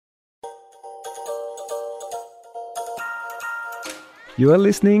You are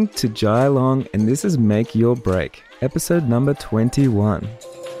listening to Jai Long, and this is Make Your Break, episode number 21.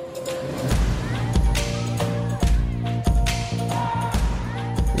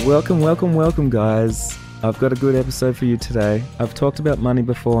 Welcome, guys. I've got a good episode for you today. I've talked about money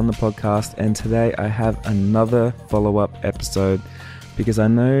before on the podcast, and today I have another follow-up episode because I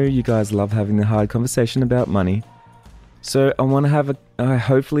know you guys love having the hard conversation about money. So I want to have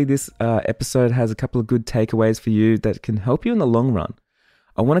hopefully this episode has a couple of good takeaways for you that can help you in the long run.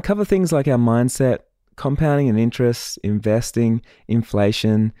 I want to cover things like our mindset, compounding and interest, investing,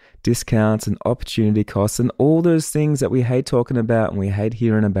 inflation, discounts and opportunity costs, and all those things that we hate talking about and we hate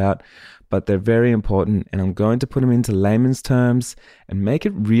hearing about, but they're very important, and I'm going to put them into layman's terms and make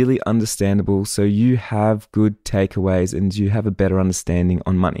it really understandable so you have good takeaways and you have a better understanding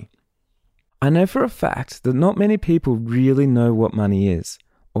on money. I know for a fact that not many people really know what money is,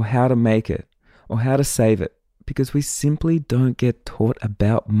 or how to make it, or how to save it, because we simply don't get taught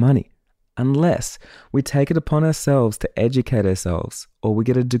about money unless we take it upon ourselves to educate ourselves, or we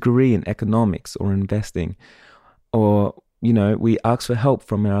get a degree in economics or investing, or we ask for help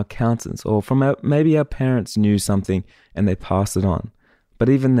from our accountants, or from maybe our parents knew something and they passed it on. But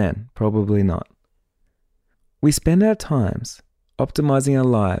even then, probably not. We spend our times optimizing our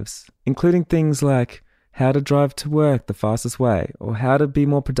lives, including things like how to drive to work the fastest way, or how to be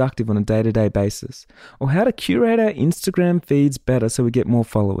more productive on a day-to-day basis, or how to curate our Instagram feeds better so we get more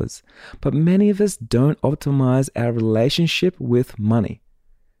followers. But many of us don't optimize our relationship with money.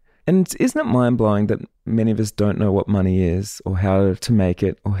 And isn't it mind-blowing that many of us don't know what money is, or how to make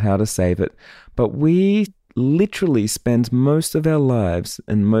it, or how to save it? But we literally spend most of our lives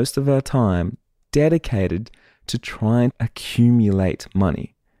and most of our time dedicated to try and accumulate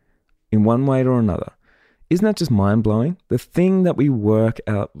money in one way or another. Isn't that just mind-blowing? The thing that we work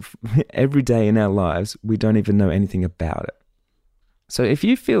out every day in our lives, we don't even know anything about it. So if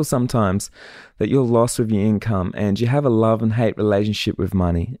you feel sometimes that you're lost with your income and you have a love and hate relationship with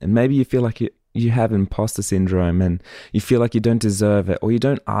money, and maybe you feel like you have imposter syndrome and you feel like you don't deserve it, or you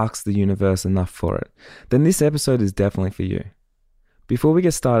don't ask the universe enough for it, then this episode is definitely for you. Before we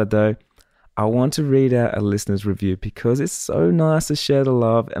get started though, I want to read out a listener's review because it's so nice to share the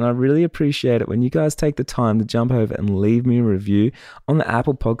love, and I really appreciate it when you guys take the time to jump over and leave me a review on the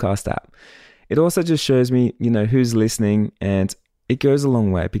Apple Podcast app. It also just shows me, who's listening, and it goes a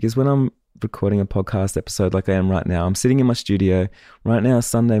long way because when I'm recording a podcast episode like I am right now, I'm sitting in my studio. Right now,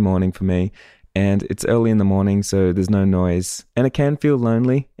 Sunday morning for me, and it's early in the morning, so there's no noise, and it can feel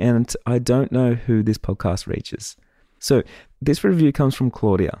lonely, and I don't know who this podcast reaches. So this review comes from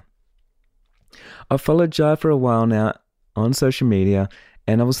Claudia. I've followed Jai for a while now on social media,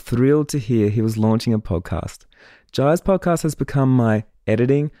 and I was thrilled to hear he was launching a podcast. Jai's podcast has become my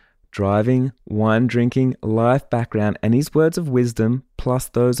editing, driving, wine drinking, life background, and his words of wisdom, plus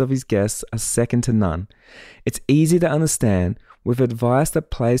those of his guests, are second to none. It's easy to understand, with advice that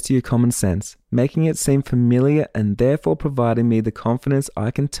plays to your common sense, making it seem familiar and therefore providing me the confidence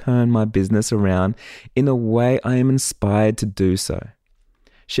I can turn my business around in a way I am inspired to do so.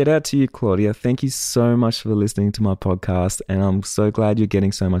 Shout out to you, Claudia. Thank you so much for listening to my podcast, and I'm so glad you're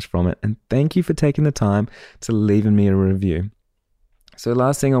getting so much from it. And thank you for taking the time to leaving me a review. So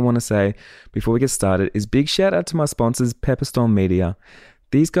last thing I want to say before we get started is big shout out to my sponsors, Pepperstone Media.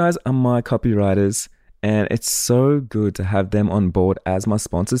 These guys are my copywriters, and it's so good to have them on board as my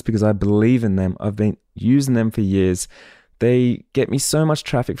sponsors because I believe in them. I've been using them for years. They get me so much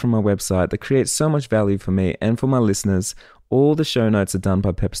traffic from my website. They create so much value for me and for my listeners. All the show notes are done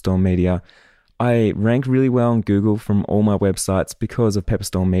by Pepperstone Media. I rank really well on Google from all my websites because of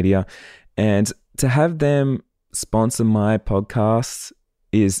Pepperstone Media. And to have them sponsor my podcast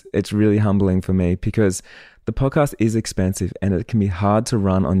it's really humbling for me because the podcast is expensive and it can be hard to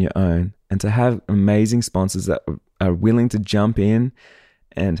run on your own. And to have amazing sponsors that are willing to jump in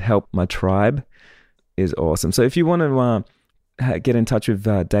and help my tribe is awesome. So if you want to get in touch with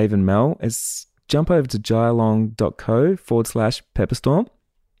Dave and Mel, jump over to jailong.co/Pepperstorm,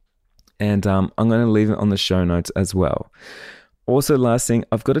 and I'm going to leave it on the show notes as well. Also, last thing,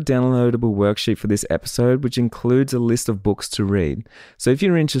 I've got a downloadable worksheet for this episode, which includes a list of books to read. So if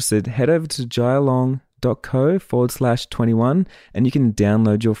you're interested, head over to jailong.co/21, and you can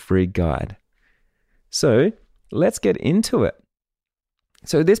download your free guide. So let's get into it.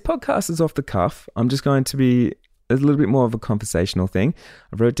 So this podcast is off the cuff. I'm just going to be a little bit more of a conversational thing.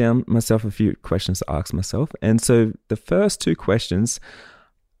 I wrote down myself a few questions to ask myself. And so the first two questions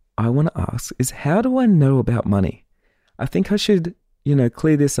I want to ask is, how do I know about money? I think I should,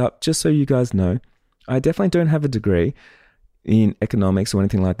 clear this up just so you guys know. I definitely don't have a degree. in economics or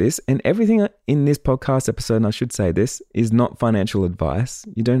anything like this. And everything in this podcast episode, and I should say this, is not financial advice.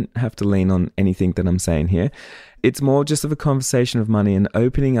 You don't have to lean on anything that I'm saying here. It's more just of a conversation of money and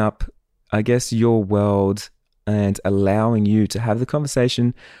opening up, I guess, your world and allowing you to have the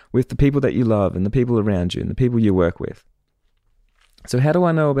conversation with the people that you love and the people around you and the people you work with. So how do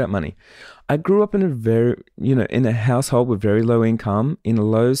I know about money? I grew up in in a household with very low income, in a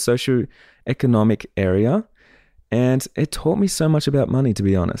low socioeconomic area. And it taught me so much about money, to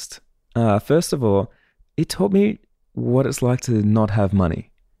be honest. First of all, it taught me what it's like to not have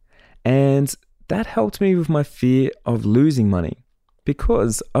money. And that helped me with my fear of losing money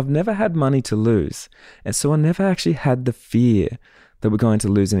because I've never had money to lose. And so I never actually had the fear that we're going to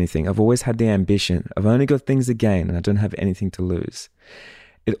lose anything. I've always had the ambition. I've only got things to gain and I don't have anything to lose.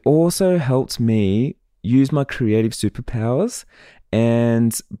 It also helped me use my creative superpowers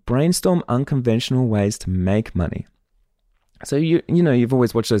and brainstorm unconventional ways to make money. So you've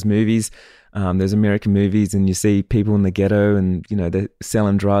always watched those movies, those American movies, and you see people in the ghetto and, they're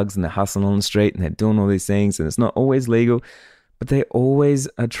selling drugs and they're hustling on the street and they're doing all these things and it's not always legal, but they always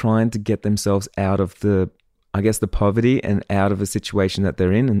are trying to get themselves out of the poverty and out of a situation that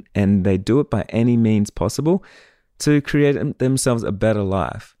they're in, and they do it by any means possible to create themselves a better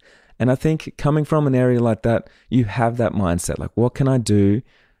life. And I think coming from an area like that, you have that mindset, like, what can I do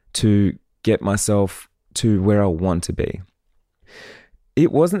to get myself to where I want to be?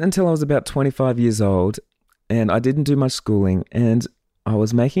 It wasn't until I was about 25 years old and I didn't do much schooling and I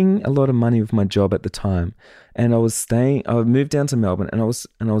was making a lot of money with my job at the time. And I moved down to Melbourne and I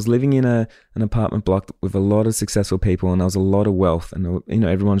was living in an apartment block with a lot of successful people, and there was a lot of wealth, and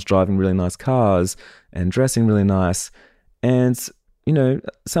everyone's driving really nice cars and dressing really nice. And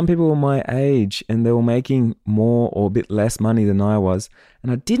some people were my age and they were making more or a bit less money than I was.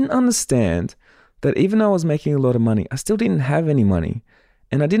 And I didn't understand that even though I was making a lot of money, I still didn't have any money.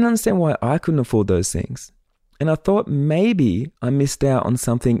 And I didn't understand why I couldn't afford those things. And I thought maybe I missed out on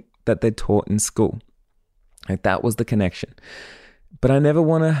something that they taught in school. Like that was the connection. But I never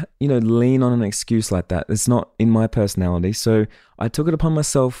want to, lean on an excuse like that. It's not in my personality. So I took it upon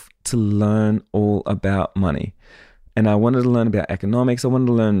myself to learn all about money. And I wanted to learn about economics. I wanted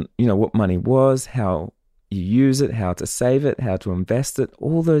to learn, what money was, how you use it, how to save it, how to invest it,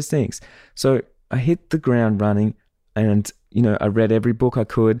 all those things. So I hit the ground running and, I read every book I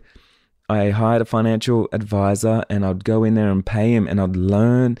could. I hired a financial advisor and I'd go in there and pay him and I'd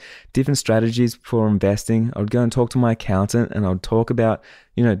learn different strategies for investing. I'd go and talk to my accountant and I'd talk about,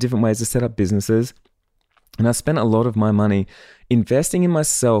 different ways to set up businesses. And I spent a lot of my money investing in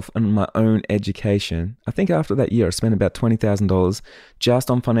myself and my own education. I think after that year, I spent about $20,000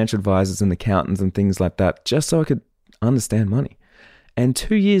 just on financial advisors and accountants and things like that, just so I could understand money. And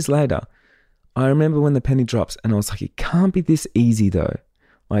 2 years later, I remember when the penny drops and I was like, it can't be this easy though.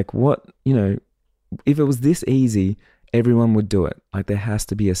 Like what, if it was this easy, everyone would do it. Like there has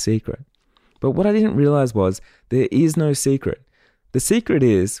to be a secret. But what I didn't realize was there is no secret. The secret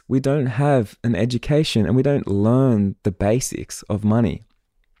is we don't have an education and we don't learn the basics of money.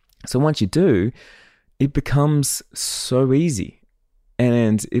 So once you do, it becomes so easy.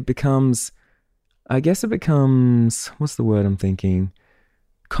 And it becomes, what's the word I'm thinking?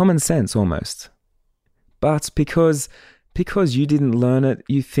 Common sense almost. But because you didn't learn it,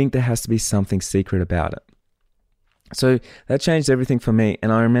 you think there has to be something secret about it. So that changed everything for me.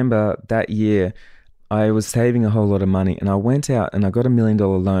 And I remember that year, I was saving a whole lot of money and I went out and I got $1 million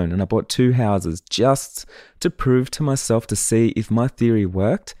loan and I bought 2 houses just to prove to myself to see if my theory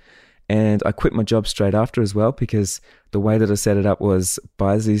worked. And I quit my job straight after as well, because the way that I set it up was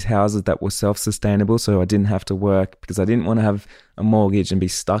buy these houses that were self-sustainable, so I didn't have to work, because I didn't want to have a mortgage and be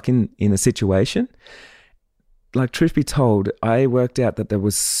stuck in a situation. Like, truth be told, I worked out that there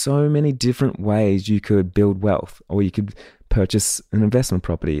was so many different ways you could build wealth, or you could purchase an investment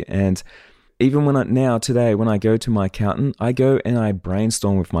property. And even when I go to my accountant, I go and I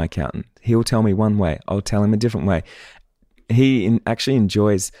brainstorm with my accountant. He'll tell me one way, I'll tell him a different way. He actually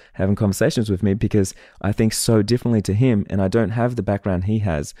enjoys having conversations with me because I think so differently to him and I don't have the background he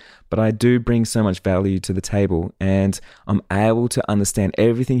has, but I do bring so much value to the table and I'm able to understand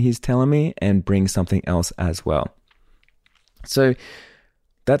everything he's telling me and bring something else as well. So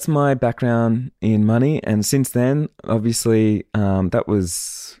that's my background in money. And since then, obviously, that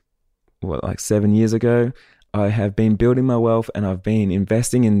was like 7 years ago, I have been building my wealth and I've been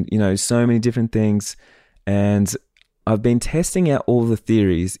investing in, so many different things, and I've been testing out all the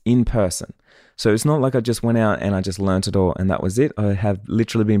theories in person. So it's not like I just went out and I just learnt it all and that was it. I have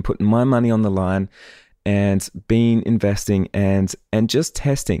literally been putting my money on the line and been investing and just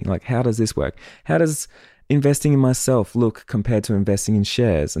testing, like, how does this work? How does investing in myself look compared to investing in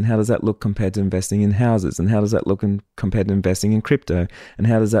shares? And how does that look compared to investing in houses? And how does that look compared to investing in crypto? And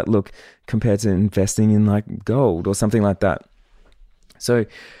how does that look compared to investing in like gold or something like that? So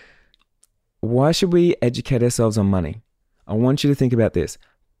why should we educate ourselves on money? I want you to think about this.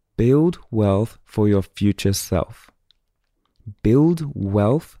 Build wealth for your future self. Build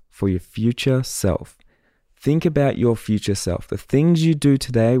wealth for your future self. Think about your future self. The things you do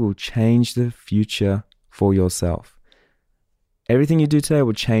today will change the future for yourself. Everything you do today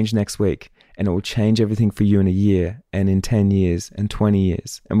will change next week, and it will change everything for you in a year and in 10 years and 20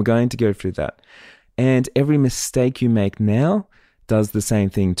 years. And we're going to go through that. And every mistake you make now does the same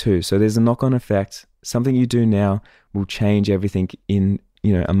thing too. So there's a knock-on effect. Something you do now will change everything in,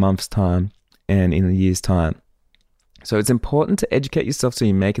 a month's time and in a year's time. So it's important to educate yourself so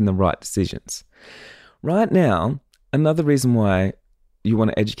you're making the right decisions. Right now, another reason why you want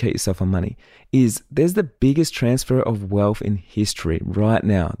to educate yourself on money is there's the biggest transfer of wealth in history right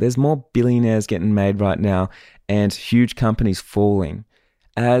now. There's more billionaires getting made right now and huge companies falling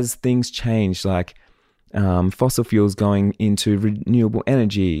as things change, like fossil fuels going into renewable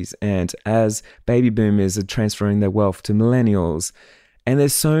energies, and as baby boomers are transferring their wealth to millennials. And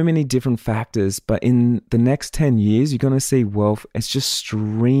there's so many different factors, but in the next 10 years, you're going to see wealth, it's just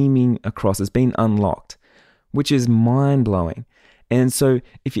streaming across. It's been unlocked, which is mind-blowing. And so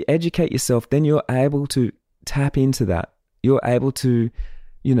if you educate yourself, then you're able to tap into that. You're able to,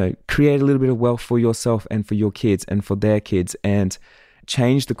 create a little bit of wealth for yourself and for your kids and for their kids and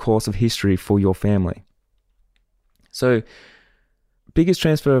change the course of history for your family. So biggest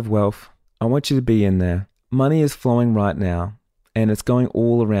transfer of wealth, I want you to be in there. Money is flowing right now. And it's going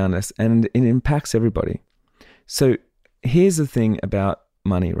all around us, and it impacts everybody. So here's the thing about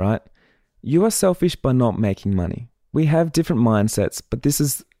money, right? You are selfish by not making money. We have different mindsets, but this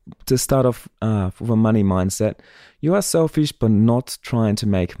is to start off with a money mindset. You are selfish by not trying to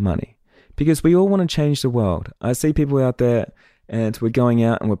make money, because we all want to change the world. I see people out there, and we're going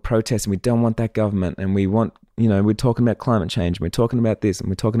out and we're protesting. We don't want that government, and we want, we're talking about climate change, and we're talking about this, and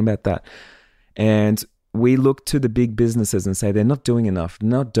we're talking about that. And we look to the big businesses and say they're not doing enough,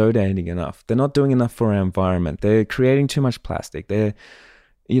 not donating enough. They're not doing enough for our environment. They're creating too much plastic. They're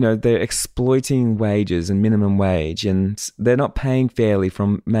exploiting wages and minimum wage, and they're not paying fairly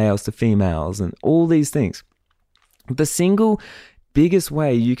from males to females and all these things. The single biggest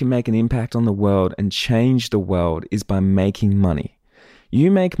way you can make an impact on the world and change the world is by making money.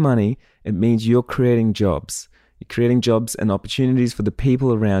 You make money, it means you're creating jobs. You're creating jobs and opportunities for the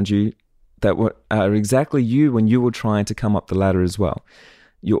people around you that are exactly you when you were trying to come up the ladder as well.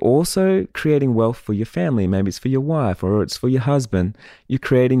 You're also creating wealth for your family. Maybe it's for your wife or it's for your husband. You're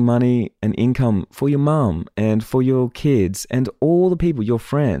creating money and income for your mum and for your kids and all the people, your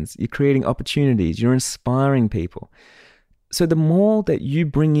friends. You're creating opportunities. You're inspiring people. So the more that you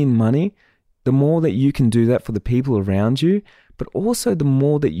bring in money, the more that you can do that for the people around you, but also the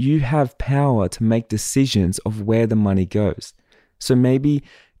more that you have power to make decisions of where the money goes. So maybe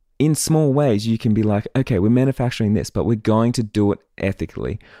in small ways, you can be like, okay, we're manufacturing this, but we're going to do it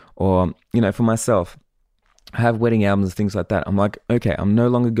ethically. Or, for myself, I have wedding albums and things like that. I'm like, okay, I'm no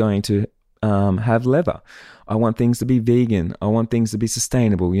longer going to have leather. I want things to be vegan. I want things to be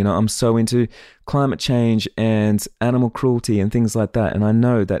sustainable. I'm so into climate change and animal cruelty and things like that. And I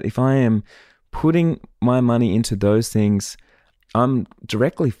know that if I am putting my money into those things, I'm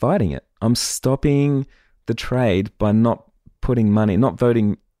directly fighting it. I'm stopping the trade by not putting money, not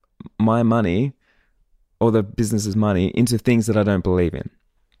voting my money or the business's money into things that I don't believe in.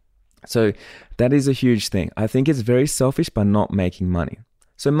 So that is a huge thing. I think it's very selfish by not making money.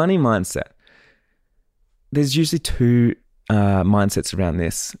 So money mindset. There's usually two mindsets around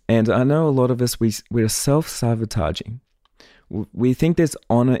this. And I know a lot of us, we're self-sabotaging. We think there's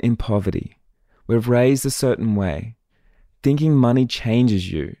honor in poverty. We're raised a certain way, thinking money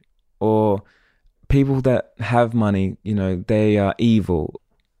changes you, or people that have money, they are evil.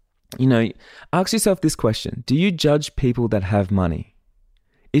 Ask yourself this question. Do you judge people that have money?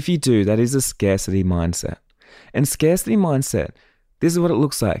 If you do, that is a scarcity mindset. And scarcity mindset, this is what it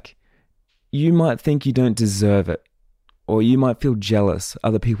looks like. You might think you don't deserve it, or you might feel jealous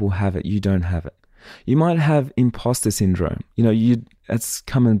other people have it, you don't have it. You might have imposter syndrome. That's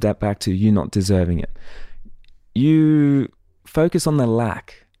coming back to you not deserving it. You focus on the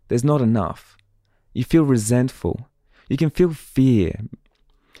lack. There's not enough. You feel resentful. You can feel fear.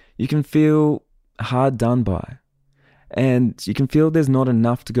 You can feel hard done by, and you can feel there's not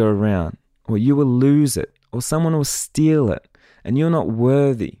enough to go around, or you will lose it, or someone will steal it, and you're not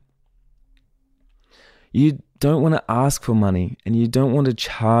worthy. You don't want to ask for money, and you don't want to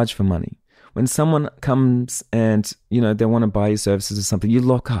charge for money. when someone comes and, they want to buy your services or something, you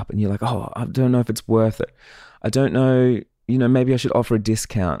lock up and you're like, oh, I don't know if it's worth it. I don't know, maybe I should offer a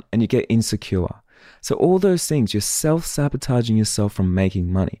discount, and you get insecure. So all those things, you're self-sabotaging yourself from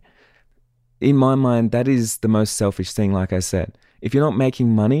making money. In my mind, that is the most selfish thing, like I said. If you're not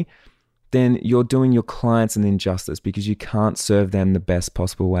making money, then you're doing your clients an injustice because you can't serve them the best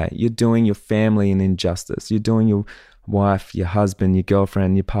possible way. You're doing your family an injustice. You're doing your wife, your husband, your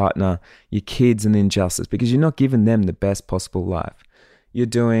girlfriend, your partner, your kids an injustice because you're not giving them the best possible life. You're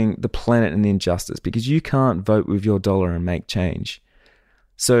doing the planet an injustice because you can't vote with your dollar and make change.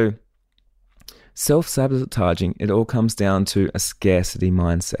 So self-sabotaging, it all comes down to a scarcity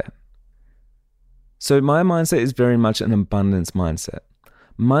mindset. So my mindset is very much an abundance mindset.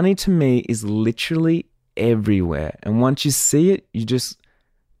 Money to me is literally everywhere. And once you see it,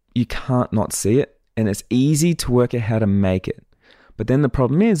 you can't not see it. And it's easy to work out how to make it. But then the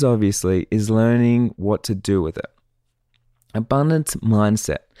problem is learning what to do with it. Abundance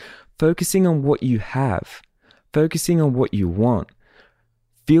mindset, focusing on what you have, focusing on what you want.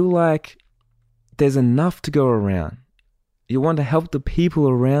 Feel like there's enough to go around. You want to help the people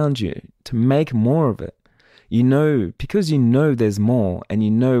around you to make more of it. Because there's more and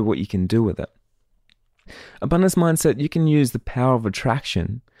you know what you can do with it. Abundance mindset, you can use the power of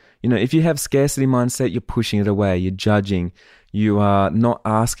attraction. If you have scarcity mindset, you're pushing it away, you're judging, you are not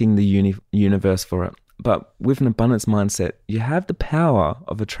asking the universe for it. But with an abundance mindset, you have the power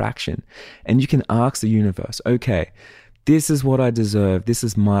of attraction and you can ask the universe, okay, this is what I deserve. This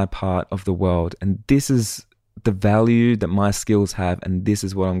is my part of the world. And this is the value that my skills have. And this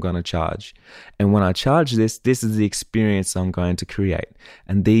is what I'm going to charge. And when I charge this is the experience I'm going to create.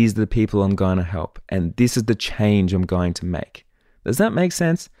 And these are the people I'm going to help. And this is the change I'm going to make. Does that make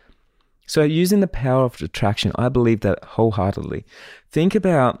sense? So using the power of attraction, I believe that wholeheartedly. Think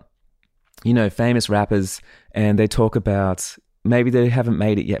about, famous rappers, and they talk about, maybe they haven't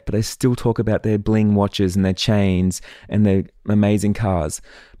made it yet, but they still talk about their bling watches and their chains and their amazing cars.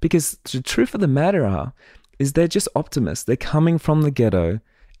 Because the truth of the matter is they're just optimists. They're coming from the ghetto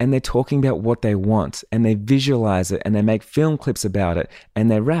and they're talking about what they want and they visualize it and they make film clips about it and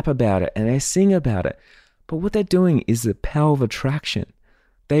they rap about it and they sing about it. But what they're doing is the power of attraction.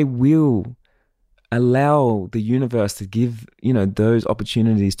 They will allow the universe to give, those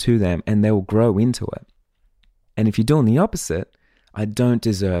opportunities to them and they will grow into it. And if you're doing the opposite, I don't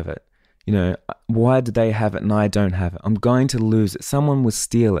deserve it. Why do they have it and I don't have it? I'm going to lose it. Someone will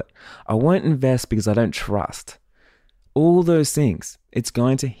steal it. I won't invest because I don't trust. All those things, it's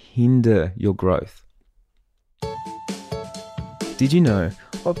going to hinder your growth. Did you know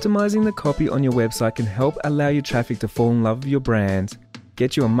optimizing the copy on your website can help allow your traffic to fall in love with your brand,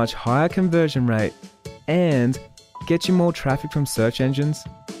 get you a much higher conversion rate, and get you more traffic from search engines?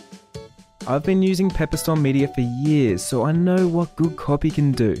 I've been using Pepperstorm Media for years, so I know what good copy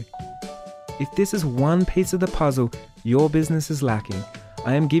can do. If this is one piece of the puzzle your business is lacking,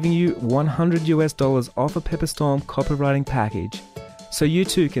 I am giving you $100 off a Pepperstorm copywriting package, so you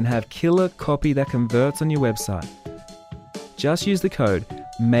too can have killer copy that converts on your website. Just use the code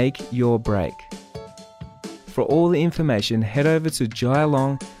MAKEYOURBREAK. For all the information, head over to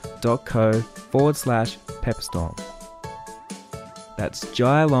jailong.co/Pepperstorm. That's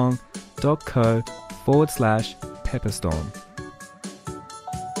jailong.co/Pepperstorm.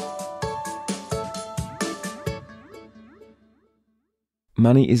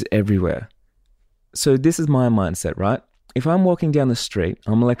 Money is everywhere. So this is my mindset, right? If I'm walking down the street,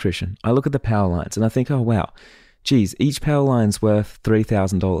 I'm an electrician, I look at the power lines and I think, oh wow, geez, each power line's worth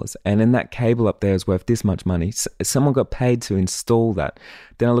 $3,000 and then that cable up there is worth this much money. Someone got paid to install that.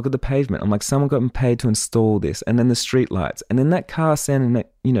 Then I look at the pavement, I'm like, someone got paid to install this, and then the street lights, and then that car standing,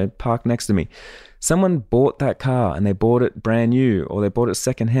 parked next to me. Someone bought that car and they bought it brand new or they bought it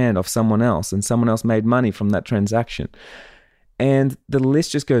secondhand off someone else and someone else made money from that transaction. And the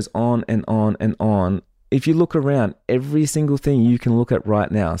list just goes on and on and on. If you look around, every single thing you can look at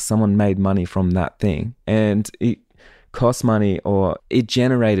right now, someone made money from that thing. And it cost money or it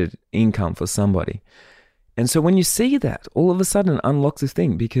generated income for somebody. And so when you see that, all of a sudden it unlocks this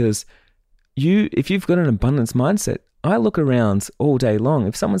thing because if you've got an abundance mindset, I look around all day long.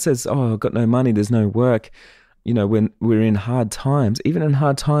 If someone says, oh, I've got no money, there's no work, when we're in hard times, even in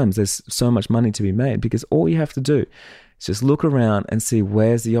hard times, there's so much money to be made because all you have to do is just look around and see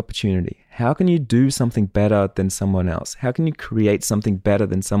where's the opportunity. How can you do something better than someone else? How can you create something better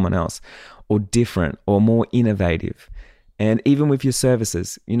than someone else or different or more innovative? And even with your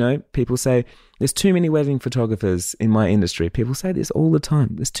services, people say there's too many wedding photographers in my industry. People say this all the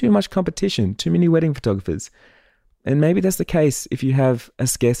time. There's too much competition, too many wedding photographers. And maybe that's the case if you have a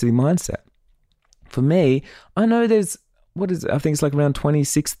scarcity mindset. For me, I know there's, I think it's like around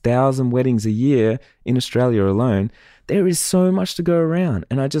 26,000 weddings a year in Australia alone. There is so much to go around.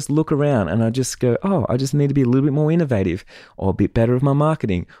 And I just look around and I just go, oh, I just need to be a little bit more innovative, or a bit better with my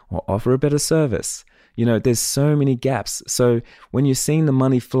marketing, or offer a better service. There's so many gaps. So when you're seeing the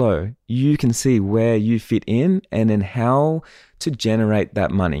money flow, you can see where you fit in and then how to generate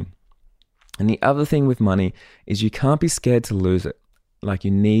that money. And the other thing with money is you can't be scared to lose it. Like,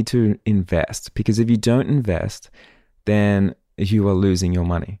 you need to invest, because if you don't invest, then you are losing your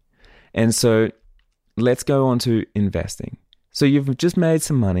money. And so let's go on to investing. So you've just made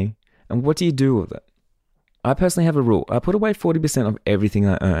some money, and what do you do with it? I personally have a rule. I put away 40% of everything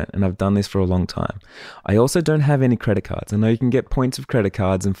I earn, and I've done this for a long time. I also don't have any credit cards. I know you can get points of credit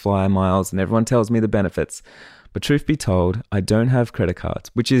cards and flyer miles, and everyone tells me the benefits. But truth be told, I don't have credit cards,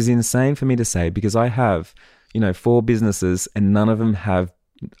 which is insane for me to say, because I have, 4 businesses and none of them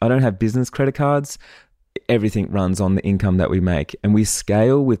I don't have business credit cards. Everything runs on the income that we make, and we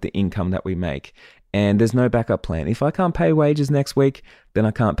scale with the income that we make. And there's no backup plan. If I can't pay wages next week, then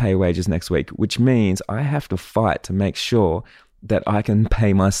I can't pay wages next week, which means I have to fight to make sure that I can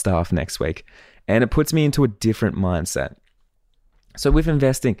pay my staff next week. And it puts me into a different mindset. So with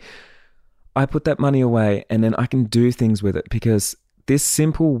investing, I put that money away and then I can do things with it, because this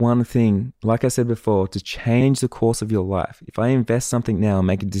simple one thing, like I said before, to change the course of your life. If I invest something now,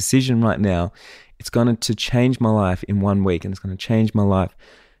 make a decision right now, it's going to change my life in 1 week, and it's going to change my life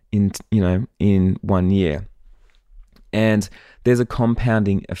in 1 year. And there's a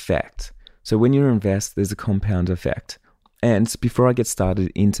compounding effect. So when you invest, there's a compound effect. And before I get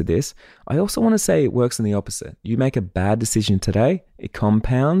started into this, I also want to say it works in the opposite. You make a bad decision today, it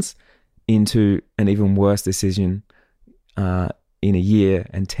compounds into an even worse decision in a year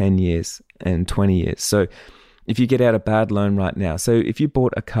and 10 years and 20 years. So if you get out a bad loan right now, so if you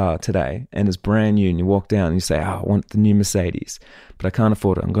bought a car today and it's brand new and you walk down and you say, oh, I want the new Mercedes, but I can't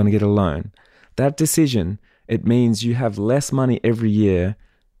afford it, I'm going to get a loan. That decision, it means you have less money every year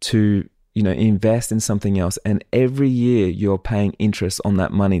to, invest in something else. And every year you're paying interest on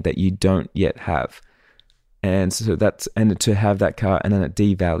that money that you don't yet have. And so and to have that car, and then it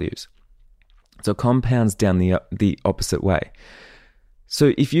devalues. So it compounds down the opposite way.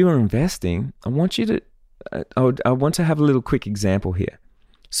 So if you are investing, I want to have a little quick example here.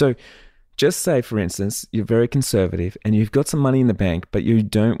 So just say, for instance, you're very conservative and you've got some money in the bank, but you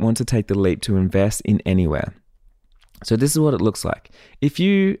don't want to take the leap to invest in anywhere. So this is what it looks like. If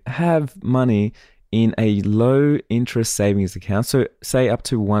you have money in a low interest savings account, so say up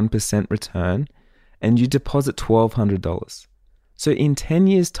to 1% return, and you deposit $1,200. So in 10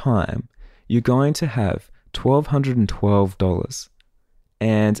 years' time, you're going to have $1,212.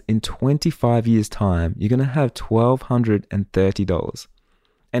 And in 25 years' time, you're going to have $1,230.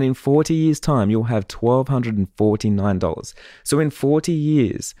 And in 40 years' time, you'll have $1,249. So in 40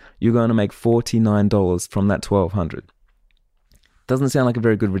 years, you're going to make $49 from that $1,200. Doesn't sound like a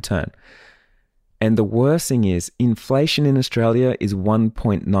very good return. And the worst thing is, inflation in Australia is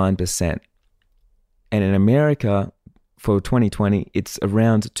 1.9%. And in America, for 2020, it's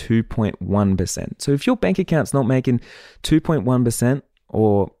around 2.1%. So if your bank account's not making 2.1%,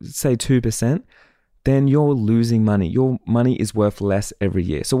 or say 2%, then you're losing money. Your money is worth less every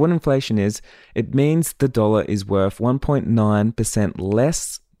year. So what inflation is, it means the dollar is worth 1.9%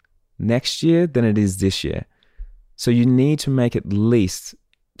 less next year than it is this year. So you need to make at least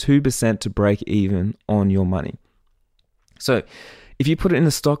 2% to break even on your money. So if you put it in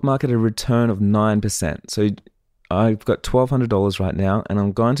the stock market, a return of 9%. So I've got $1,200 right now, and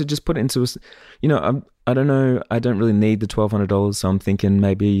I'm going to just put it into, I don't know, I don't really need the $1,200, so I'm thinking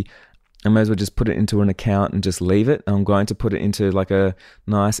maybe I may as well just put it into an account and just leave it. I'm going to put it into like a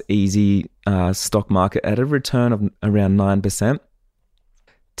nice, easy stock market at a return of around 9%.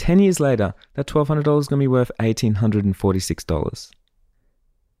 10 years later, that $1,200 is going to be worth $1,846.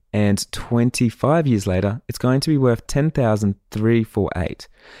 And 25 years later, it's going to be worth $10,348.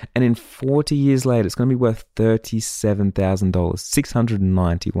 And in 40 years later, it's going to be worth $37,000,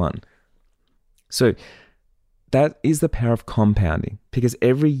 $691. So that is the power of compounding, because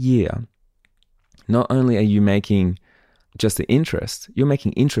every year, not only are you making just the interest, you're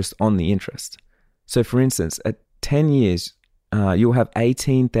making interest on the interest. So for instance, at 10 years, you'll have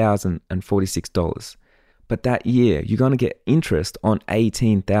 $18,046. But that year, you're going to get interest on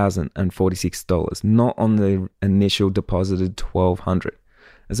 $18,046, not on the initial deposited $1,200.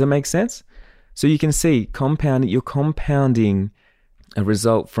 Does that make sense? So you can see compounding, you're compounding a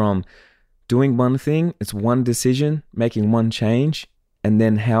result from doing one thing, it's one decision, making one change, and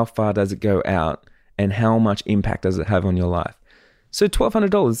then how far does it go out and how much impact does it have on your life? So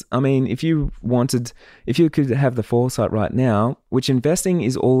 $1,200, I mean, if you could have the foresight right now, which investing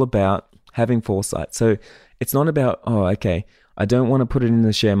is all about having foresight. So it's not about, I don't want to put it in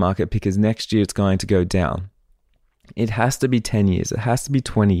the share market because next year it's going to go down. It has to be 10 years. It has to be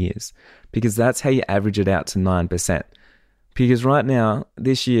 20 years because that's how you average it out to 9%. Because right now,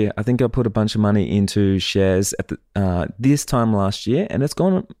 this year, I think I put a bunch of money into shares at this time last year, and it's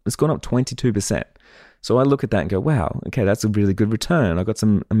gone up 22%. So I look at that and go, wow, okay, that's a really good return. I got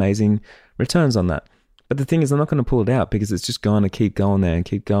some amazing returns on that. But the thing is, I'm not going to pull it out because it's just going to keep going there and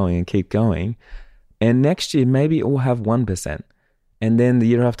keep going and keep going. And next year, maybe it will have 1%. And then the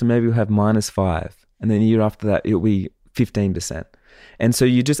year after, maybe we'll have -5%. And then the year after that, it'll be 15%. And so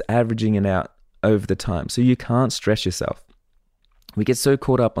you're just averaging it out over the time. So you can't stress yourself. We get so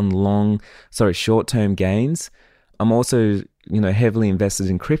caught up on short-term gains. I'm also, heavily invested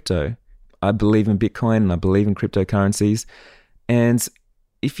in crypto. I believe in Bitcoin and I believe in cryptocurrencies. And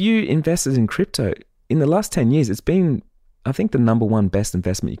if you invested in crypto, in the last 10 years, it's been, I think, the number one best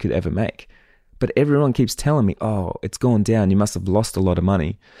investment you could ever make. But everyone keeps telling me, oh, it's gone down. You must have lost a lot of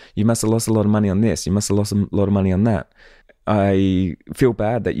money. You must have lost a lot of money on this. You must have lost a lot of money on that. I feel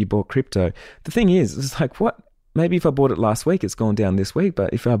bad that you bought crypto. The thing is, it's like, what? Maybe if I bought it last week, it's gone down this week.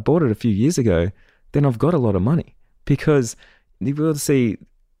 But if I bought it a few years ago, then I've got a lot of money. Because you will see,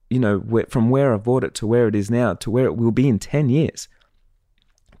 from where I bought it to where it is now to where it will be in 10 years.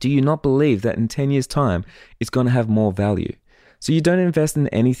 Do you not believe that in 10 years' time, it's going to have more value? So you don't invest in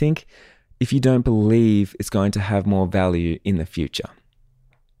anything if you don't believe it's going to have more value in the future.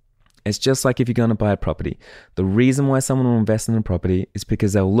 It's just like if you're going to buy a property. The reason why someone will invest in a property is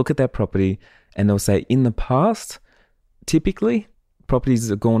because they'll look at that property and they'll say, in the past, typically, properties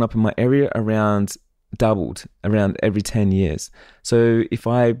that have gone up in my area doubled around every 10 years. So if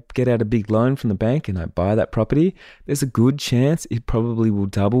I get out a big loan from the bank and I buy that property, there's a good chance it probably will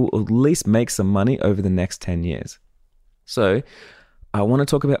double or at least make some money over the next 10 years. So I want to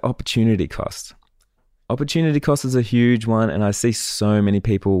talk about opportunity cost. Opportunity cost is a huge one, and I see so many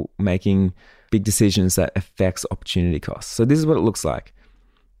people making big decisions that affects opportunity cost. So this is what it looks like.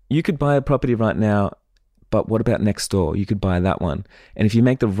 You could buy a property right now, but what about next door? You could buy that one. And if you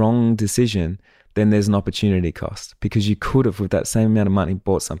make the wrong decision, then there's an opportunity cost because you could have, with that same amount of money,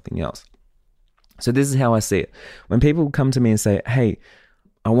 bought something else. So this is how I see it. When people come to me and say, hey,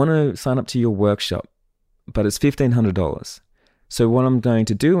 I want to sign up to your workshop, but it's $1,500. So what I'm going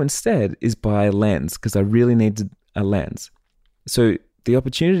to do instead is buy a lens because I really need a lens. So the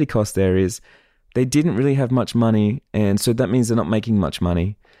opportunity cost there is they didn't really have much money, and so that means they're not making much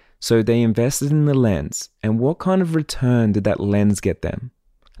money. So they invested in the lens, and what kind of return did that lens get them,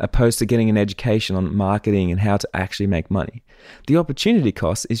 opposed to getting an education on marketing and how to actually make money? The opportunity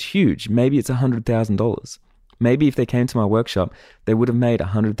cost is huge. Maybe it's $100,000. Maybe if they came to my workshop, they would have made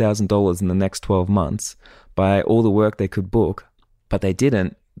 $100,000 in the next 12 months by all the work they could book, but they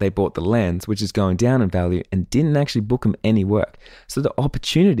didn't. They bought the lens, which is going down in value, and didn't actually book them any work. So the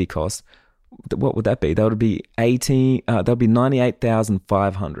opportunity cost, what would that be? That would be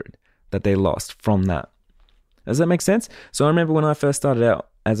 $98,500 that they lost from that. Does that make sense? So I remember when I first started out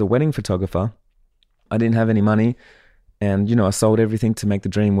as a wedding photographer, I didn't have any money, and I sold everything to make the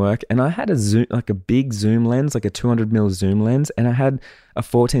dream work. And I had a big zoom lens, like a 200mm zoom lens, and I had a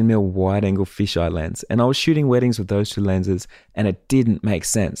 14mm wide-angle fisheye lens. And I was shooting weddings with those two lenses, and it didn't make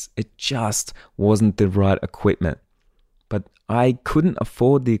sense. It just wasn't the right equipment. But I couldn't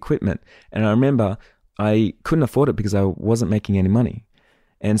afford the equipment. And I remember I couldn't afford it because I wasn't making any money.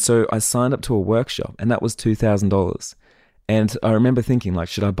 And so I signed up to a workshop, and that was $2,000. And I remember thinking,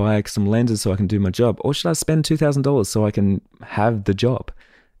 should I buy some lenses so I can do my job? Or should I spend $2,000 so I can have the job?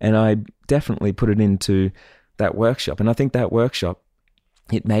 And I definitely put it into that workshop. And I think that workshop,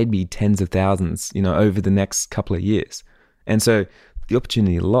 it made me tens of thousands, over the next couple of years. And so the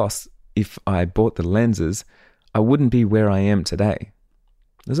opportunity lost, if I bought the lenses, I wouldn't be where I am today.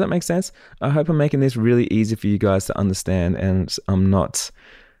 Does that make sense? I hope I'm making this really easy for you guys to understand, and I'm not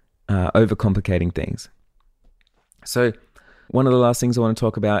overcomplicating things. So one of the last things I want to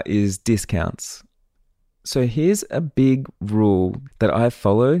talk about is discounts. So here's a big rule that I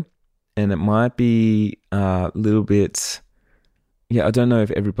follow, and it might be a little bit, I don't know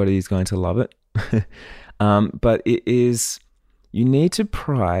if everybody's going to love it, but it is, you need to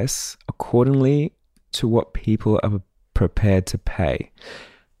price accordingly to what people are prepared to pay.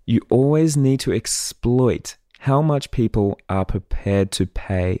 You always need to exploit how much people are prepared to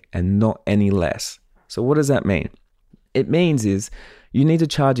pay and not any less. So what does that mean? It means is you need to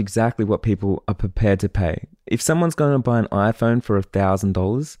charge exactly what people are prepared to pay. If someone's going to buy an iPhone for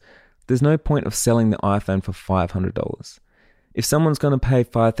 $1,000, there's no point of selling the iPhone for $500. If someone's going to pay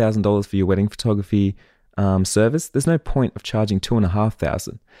 $5,000 for your wedding photography service, there's no point of charging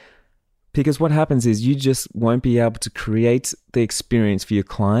 $2,500. Because what happens is you just won't be able to create the experience for your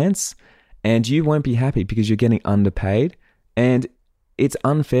clients, and you won't be happy because you're getting underpaid, and it's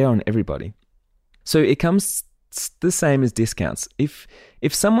unfair on everybody. So it comes the same as discounts. If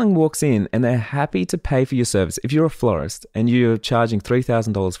someone walks in and they're happy to pay for your service, if you're a florist and you're charging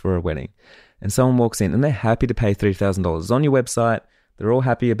 $3,000 for a wedding, and someone walks in and they're happy to pay $3,000, it's on your website, they're all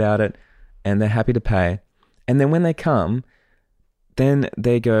happy about it, and they're happy to pay. And then when they come, then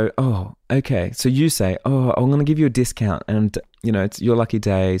they go, oh, okay. So you say, oh, I'm going to give you a discount, and it's your lucky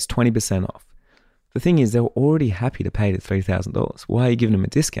day, it's 20% off. The thing is, they're already happy to pay the $3,000. Why are you giving them a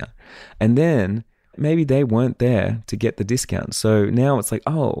discount? And then maybe they weren't there to get the discount. So now it's like,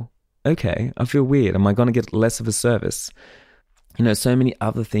 oh, okay, I feel weird. Am I going to get less of a service? So many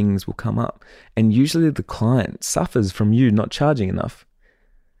other things will come up. And usually the client suffers from you not charging enough.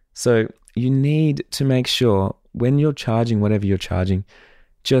 So you need to make sure when you're charging whatever you're charging,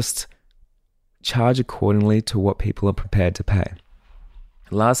 just charge accordingly to what people are prepared to pay.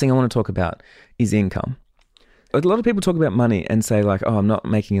 The last thing I want to talk about is income. A lot of people talk about money and say like, oh, I'm not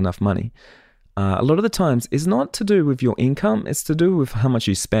making enough money. A lot of the times it's not to do with your income, it's to do with how much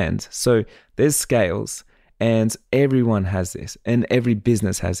you spend. So there's scales, and everyone has this, and every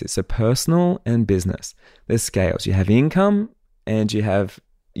business has this. So personal and business, there's scales. You have income and you have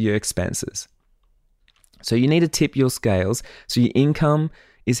your expenses. So you need to tip your scales so your income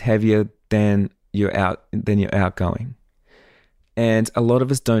is heavier than your outgoing. And a lot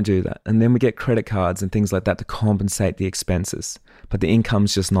of us don't do that. And then we get credit cards and things like that to compensate the expenses, but the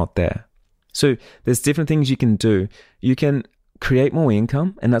income's just not there. So there's different things you can do. You can create more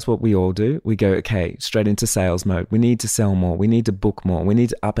income, and that's what we all do. We go, okay, straight into sales mode. We need to sell more. We need to book more. We need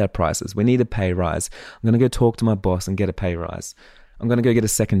to up our prices. We need a pay rise. I'm going to go talk to my boss and get a pay rise. I'm going to go get a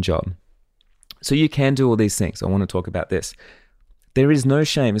second job. So you can do all these things. I want to talk about this. There is no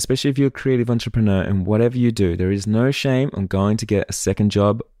shame, especially if you're a creative entrepreneur and whatever you do, there is no shame on going to get a second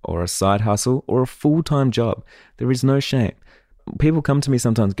job or a side hustle or a full-time job. There is no shame. People come to me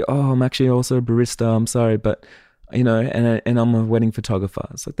sometimes and go, oh, I'm actually also a barista. I'm sorry, but, and I'm a wedding photographer.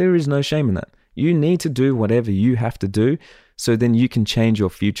 It's like, there is no shame in that. You need to do whatever you have to do so then you can change your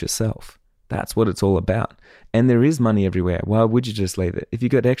future self. That's what it's all about. And there is money everywhere. Why would you just leave it? If you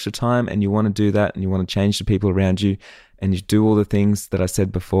got extra time and you want to do that and you want to change the people around you and you do all the things that I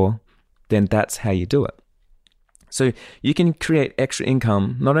said before, then that's how you do it. So you can create extra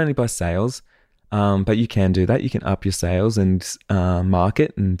income, not only by sales, but you can do that. You can up your sales and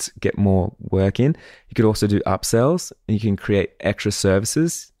market and get more work in. You could also do upsells. You can create extra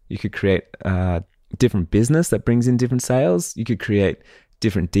services. You could create different business that brings in different sales. You could create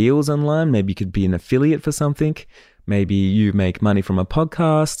different deals online. Maybe you could be an affiliate for something. Maybe you make money from a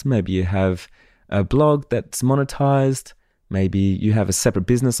podcast. Maybe you have a blog that's monetized. Maybe you have a separate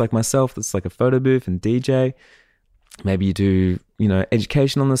business like myself that's like a photo booth and DJ. Maybe you do,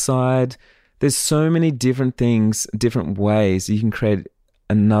 education on the side. There's so many different things, different ways you can create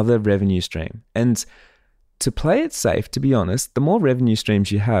another revenue stream. And to play it safe, to be honest, the more revenue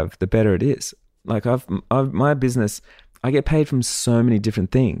streams you have, the better it is. Like my business, I get paid from so many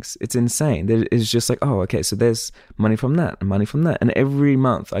different things. It's insane. It's just like, oh, okay, so there's money from that and money from that. And every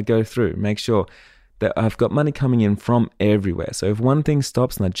month I go through, make sure that I've got money coming in from everywhere. So if one thing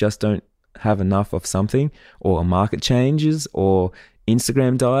stops and I just don't have enough of something, or a market changes, or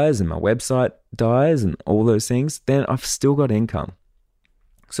Instagram dies and my website dies and all those things, then I've still got income.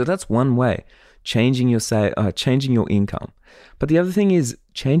 So that's one way, changing your income. But the other thing is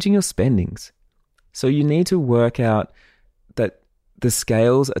changing your spendings. So you need to work out that the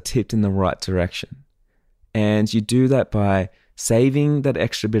scales are tipped in the right direction. And you do that by saving that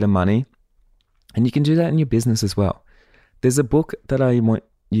extra bit of money. And you can do that in your business as well. There's a book that I want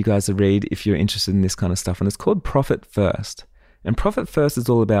you guys to read if you're interested in this kind of stuff, and it's called Profit First. And Profit First is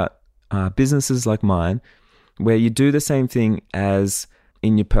all about businesses like mine, where you do the same thing as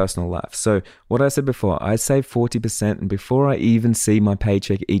in your personal life. So what I said before, I save 40%, and before I even see my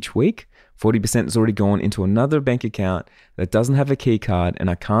paycheck each week, 40% has already gone into another bank account that doesn't have a key card, and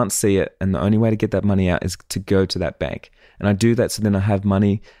I can't see it. And the only way to get that money out is to go to that bank. And I do that so then I have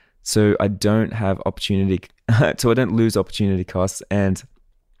money, so I don't have opportunity, so I don't lose opportunity costs, and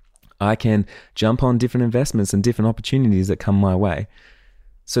I can jump on different investments and different opportunities that come my way.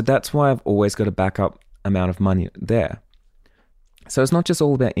 So that's why I've always got a backup amount of money there. So it's not just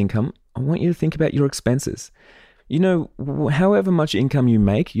all about income. I want you to think about your expenses. However much income you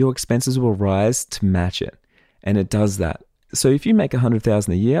make, your expenses will rise to match it. And it does that. So if you make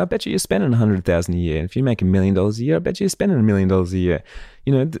 100,000 a year, I bet you're spending 100,000 a year. If you make $1 million a year, I bet you're spending $1 million a year.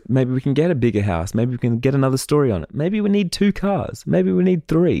 Maybe we can get a bigger house. Maybe we can get another story on it. Maybe we need 2 cars. Maybe we need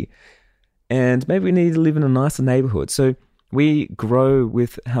 3. And maybe we need to live in a nicer neighborhood. So we grow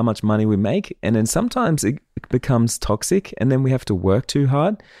with how much money we make. And then sometimes it becomes toxic and then we have to work too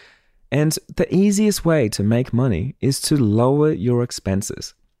hard. And the easiest way to make money is to lower your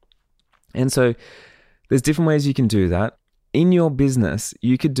expenses. And so there's different ways you can do that. In your business,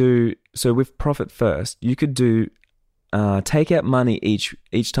 you could do, so with Profit First, you could do take out money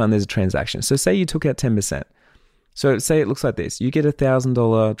each time there's a transaction. So say you took out 10%. So say it looks like this. You get a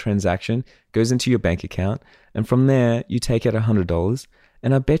 $1,000 transaction, goes into your bank account, and from there you take out $100.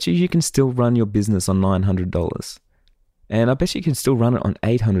 And I bet you can still run your business on $900. And I bet you can still run it on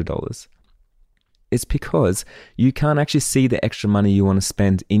 $800. It's because you can't actually see the extra money you want to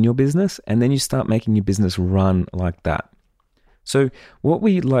spend in your business, and then you start making your business run like that. So what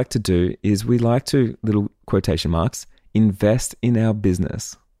we like to do is we like to, little quotation marks, invest in our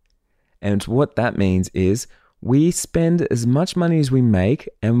business. And what that means is we spend as much money as we make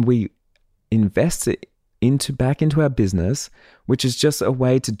and we invest it back into our business, which is just a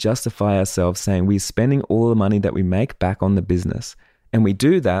way to justify ourselves saying we're spending all the money that we make back on the business. And we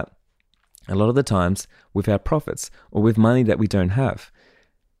do that a lot of the times with our profits or with money that we don't have.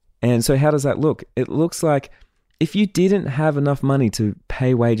 And so how does that look? It looks like if you didn't have enough money to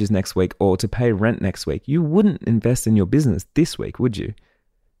pay wages next week or to pay rent next week, you wouldn't invest in your business this week, would you?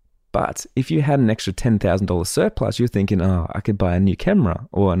 But if you had an extra $10,000 surplus, you're thinking, oh, I could buy a new camera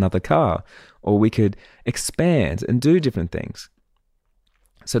or another car, or we could expand and do different things.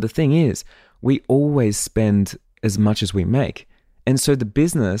 So the thing is, we always spend as much as we make. And so the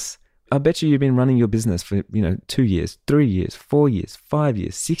business, I bet you've been running your business for, 2 years, 3 years, 4 years, 5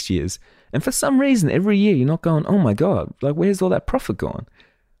 years, 6 years. And for some reason, every year you're not going, oh my God, like where's all that profit gone?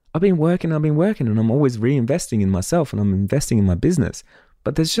 I've been working and I'm always reinvesting in myself and I'm investing in my business,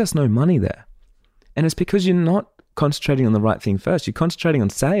 but there's just no money there. And it's because you're not concentrating on the right thing first. You're concentrating on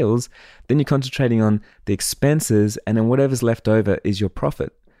sales, then you're concentrating on the expenses, and then whatever's left over is your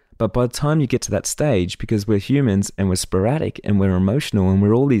profit. But by the time you get to that stage, because we're humans and we're sporadic and we're emotional and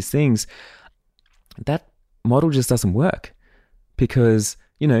we're all these things, that model just doesn't work because,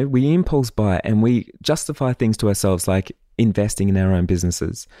 we impulse buy and we justify things to ourselves like investing in our own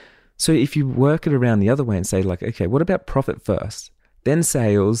businesses. So if you work it around the other way and say like, okay, what about profit first, then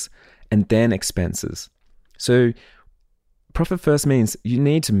sales, and then expenses? So profit first means you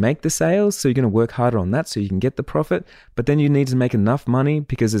need to make the sales, so you're going to work harder on that so you can get the profit, but then you need to make enough money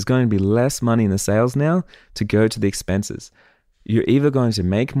because there's going to be less money in the sales now to go to the expenses. You're either going to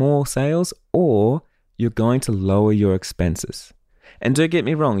make more sales or you're going to lower your expenses. And don't get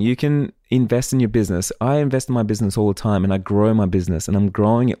me wrong, you can invest in your business. I invest in my business all the time and I grow my business and I'm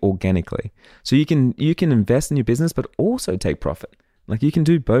growing it organically. So you can invest in your business but also take profit. Like you can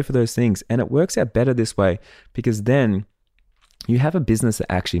do both of those things and it works out better this way because then you have a business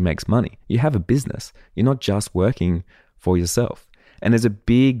that actually makes money. You have a business. You're not just working for yourself. And there's a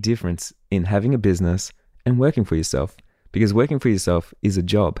big difference in having a business and working for yourself because working for yourself is a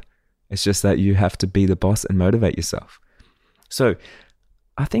job. It's just that you have to be the boss and motivate yourself. So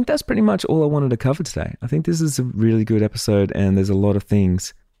I think that's pretty much all I wanted to cover today. I think this is a really good episode and there's a lot of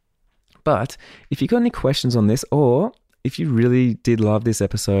things. But if you got any questions on this, or if you really did love this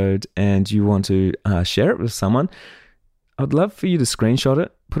episode and you want to share it with someone, I'd love for you to screenshot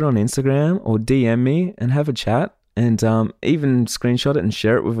it, put it on Instagram or DM me and have a chat, and even screenshot it and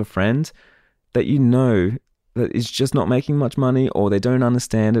share it with a friend that you know that is just not making much money, or they don't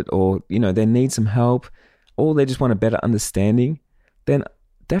understand it, or they need some help, or they just want a better understanding. Then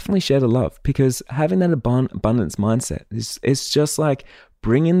definitely share the love, because having that abundance mindset is just like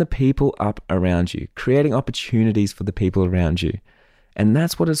bringing the people up around you, creating opportunities for the people around you. And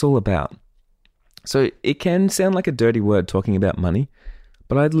that's what it's all about. So it can sound like a dirty word talking about money,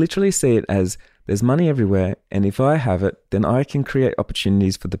 but I'd literally see it as there's money everywhere. And if I have it, then I can create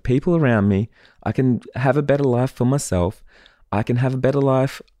opportunities for the people around me. I can have a better life for myself. I can have a better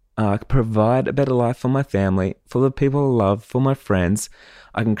life, provide a better life for my family, for the people I love, for my friends.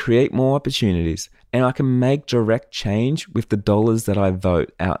 I can create more opportunities and I can make direct change with the dollars that I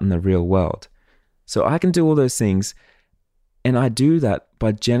vote out in the real world. So I can do all those things. And I do that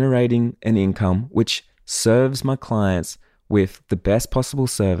by generating an income which serves my clients with the best possible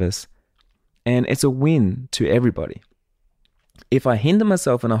service. And it's a win to everybody. If I hinder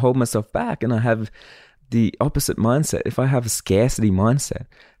myself and I hold myself back and I have the opposite mindset, if I have a scarcity mindset,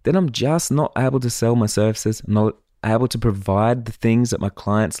 then I'm just not able to sell my services. I'm not able to provide the things that my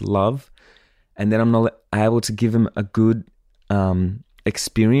clients love. And then I'm not able to give them a good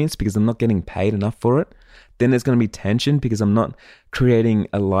experience because I'm not getting paid enough for it. Then there's going to be tension because I'm not creating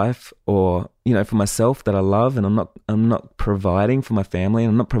a life or, for myself that I love, and I'm not providing for my family,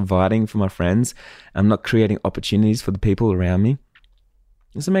 and I'm not providing for my friends. I'm not creating opportunities for the people around me.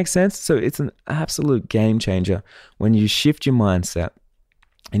 Does it make sense? So it's an absolute game changer when you shift your mindset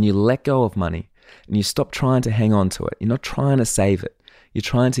and you let go of money and you stop trying to hang on to it. You're not trying to save it. You're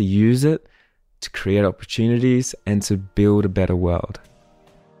trying to use it to create opportunities and to build a better world.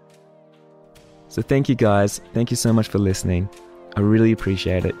 So thank you guys. Thank you so much for listening. I really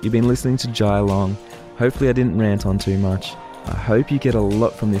appreciate it. You've been listening to Jai Long. Hopefully I didn't rant on too much. I hope you get a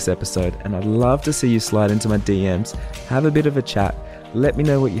lot from this episode, and I'd love to see you slide into my DMs, have a bit of a chat, let me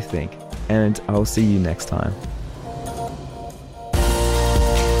know what you think, and I'll see you next time.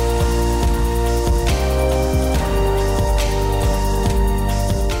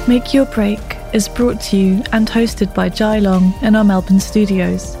 Make Your Break is brought to you and hosted by Jai Long in our Melbourne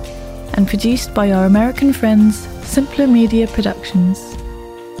studios, and produced by our American friends, Simpler Media Productions.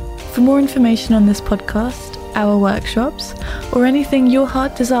 For more information on this podcast, our workshops, or anything your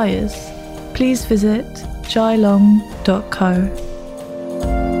heart desires, please visit jailong.co.